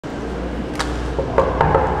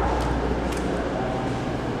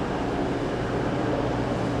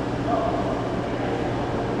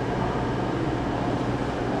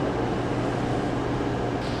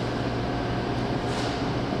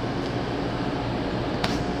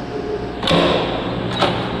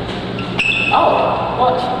Oh,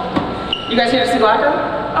 what? You guys here to see the locker room?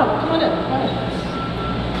 Oh, come on in. Come on in.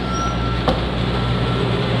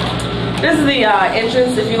 This is the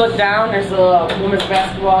entrance. If you look down, there's a women's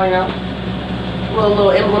basketball, you know,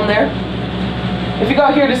 little emblem there. If you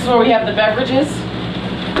go here, this is where we have the beverages.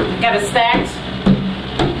 Got it stacked.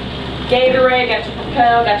 Gatorade, got your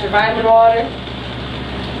Propel, got your vitamin water.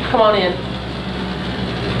 Come on in.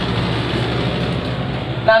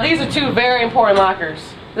 Now these are two very important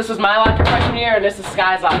lockers. This was my locker freshman year, and this is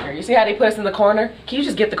Sky's locker. You see how they put us in the corner? Can you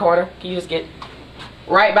just get the corner? Can you just get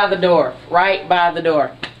right by the door? Right by the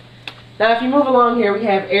door. Now if you move along here, we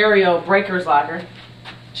have Ariel, Breaker's locker.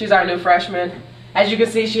 She's our new freshman. As you can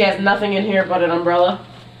see, she has nothing in here but an umbrella.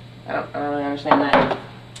 I don't really understand that.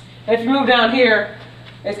 And if you move down here,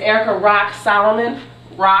 it's Erica Solomon,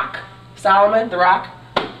 the Rock.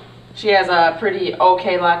 She has a pretty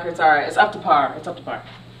okay locker. It's alright. It's up to par. It's up to par.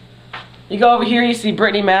 You go over here, you see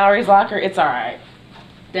Brittany Mallory's locker. It's alright.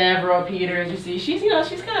 Deborah Peters, you see, she's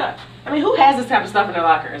kind of, I mean, who has this type of stuff in their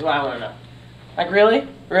locker is what I want to know. Like, really?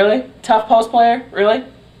 Really? Tough post player? Really?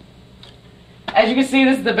 As you can see,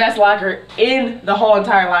 this is the best locker in the whole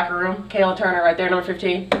entire locker room. Kaila Turner right there, number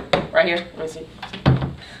 15. Right here. Let me see.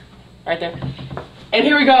 Right there. And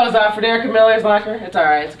here we go is Frederica Miller's locker. It's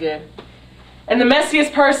alright, it's good. And the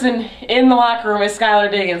messiest person in the locker room is Skylar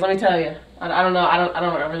Diggins, let me tell you. I don't know, I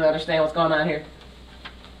don't really understand what's going on here.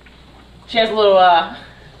 She has a little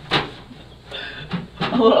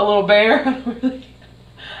bear.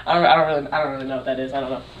 I don't really know what that is. I don't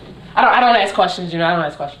know. I don't ask questions, you know, I don't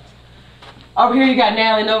ask questions. Over here you got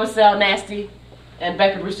Natalie Novosel, Nasty, and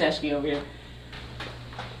Becca Bruszewski over here.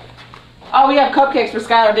 Oh, we have cupcakes for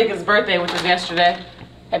Skylar Diggins' birthday, which was yesterday.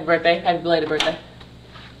 Happy birthday. Happy belated birthday.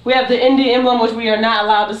 We have the Indy emblem, which we are not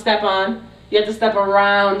allowed to step on. You have to step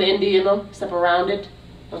around the Indy emblem. Step around it.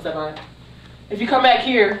 Don't step on it. If you come back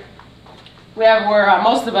here, we have where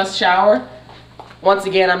most of us shower. Once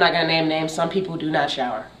again, I'm not going to name names. Some people do not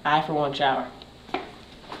shower. I, for one, shower.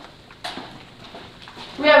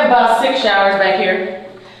 We have about 6 showers back here.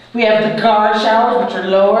 We have the guard showers, which are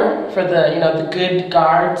lower for the, you know, the good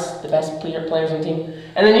guards, the best players on the team.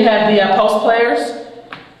 And then you have the post players.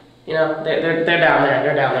 You know, they're down there.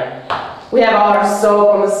 They're down there. We have all our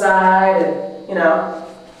soap on the side, and you know,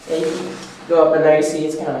 you can go up in there. You see,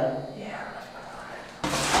 it's kind of, yeah.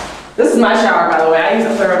 This is my shower, by the way. I use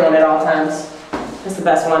the third one at all times. It's the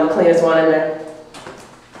best one, the cleanest one in there.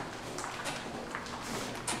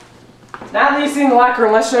 Now that you've seen the locker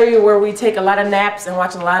room, let's show you where we take a lot of naps and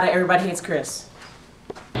watch a lot of Everybody Hates Chris.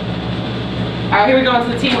 All right, here we go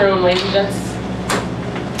into the team room, ladies and gents.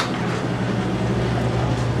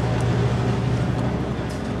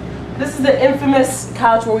 This is the infamous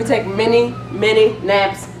couch where we take many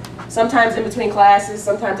naps. Sometimes in between classes,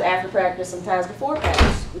 sometimes after practice, sometimes before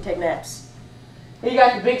practice. We take naps. Here you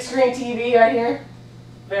got the big screen TV right here.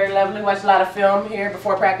 Very lovely. Watch a lot of film here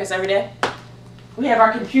before practice every day. We have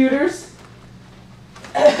our computers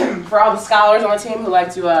for all the scholars on the team who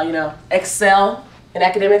like to, you know, excel in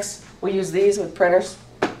academics. We use these with printers.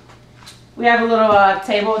 We have a little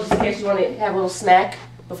table just in case you want to have a little snack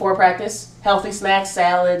before practice. Healthy snacks,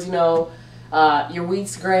 salads, you know, your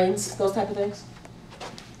wheats, grains, those type of things.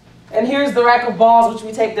 And here's the rack of balls which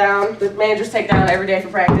we take down, the managers take down every day for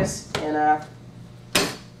practice. And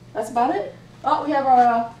that's about it. Oh, we have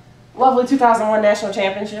our lovely 2001 National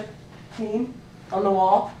Championship team on the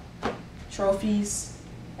wall. Trophies,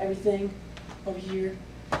 everything over here.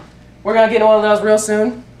 We're going to get one of those real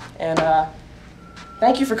soon. And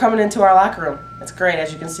thank you for coming into our locker room. It's great,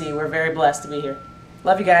 as you can see. We're very blessed to be here.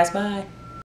 Love you guys. Bye.